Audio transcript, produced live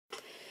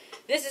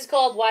This is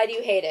called Why Do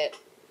You Hate It?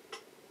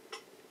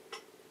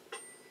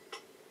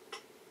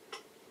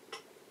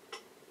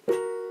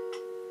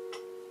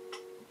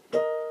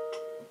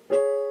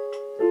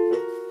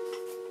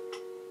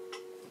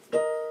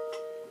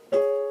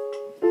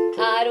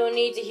 I don't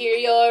need to hear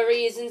your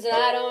reasons, and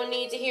I don't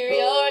need to hear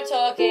your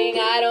talking.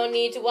 I don't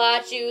need to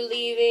watch you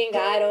leaving,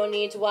 I don't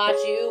need to watch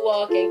you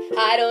walking.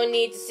 I don't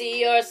need to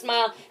see your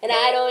smile, and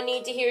I don't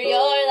need to hear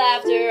your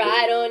laughter.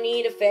 I don't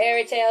need a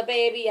fairy tale,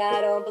 baby,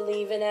 I don't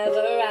believe in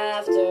ever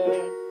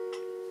after.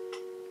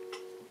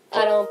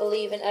 I don't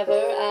believe in ever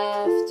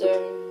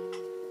after.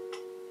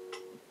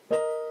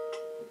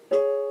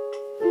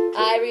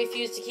 I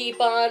refuse to keep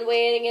on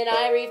waiting, and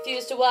I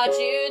refuse to watch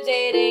you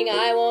dating.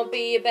 I won't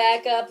be a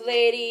backup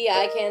lady,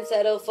 I can't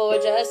settle for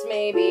just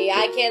maybe.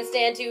 I can't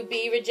stand to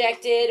be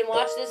rejected and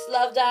watch this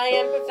love die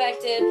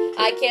unperfected.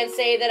 I can't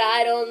say that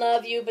I don't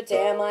love you, but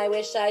damn, I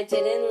wish I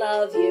didn't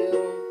love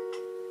you.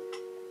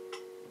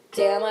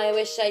 Damn, I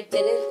wish I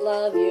didn't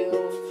love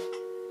you.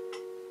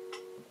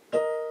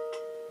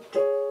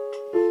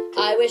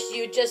 I wish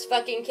you'd just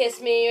fucking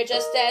kiss me, or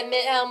just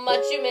admit how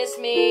much you miss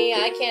me.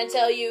 I can't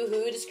tell you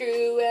who to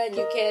screw, and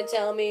you can't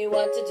tell me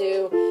what to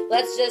do.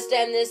 Let's just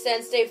end this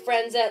and stay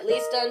friends, at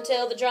least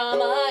until the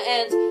drama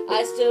ends.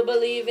 I still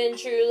believe in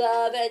true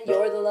love, and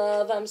you're the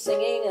love I'm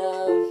singing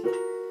of.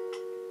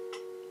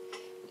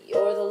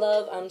 You're the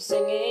love I'm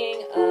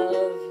singing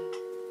of.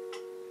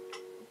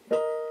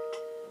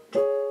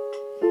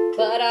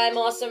 But I'm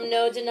awesome,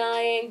 no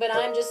denying, but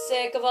I'm just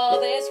sick of all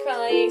this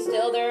crying.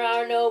 Still there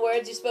are no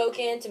words you've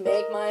spoken to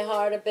make my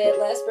heart a bit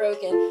less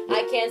broken.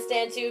 I can't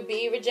stand to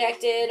be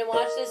rejected and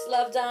watch this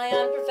love die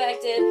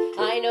unperfected.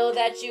 I know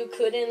that you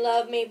couldn't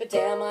love me, but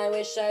damn, I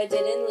wish I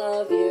didn't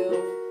love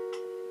you.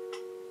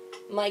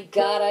 My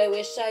God, I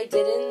wish I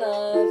didn't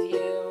love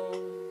you.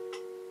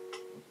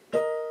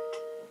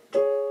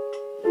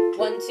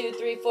 1, 2,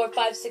 3, 4,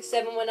 5, 6,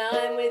 7. When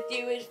I'm with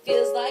you, it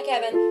feels like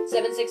heaven.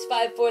 7, 6,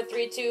 5, 4,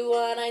 3, 2,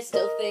 1. I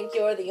still think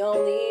you're the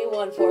only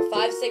one. 4,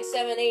 5, 6,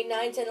 7, 8,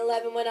 9, 10,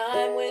 11. When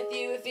I'm with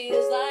you, it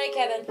feels like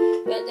heaven.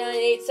 9,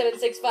 8, 7,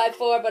 6, 5,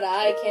 4. But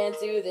I can't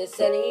do this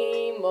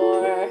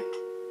anymore.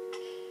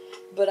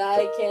 But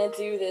I can't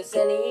do this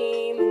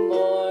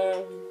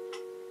anymore.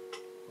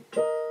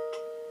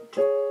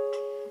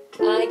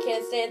 I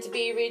can't stand to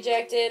be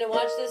rejected and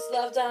watch this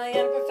love die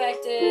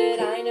unperfected.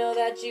 I know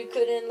that you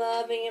couldn't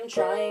love me, I'm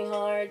trying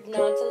hard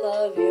not to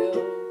love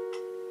you.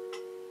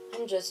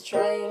 I'm just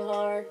trying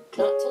hard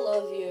not to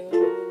love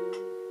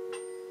you.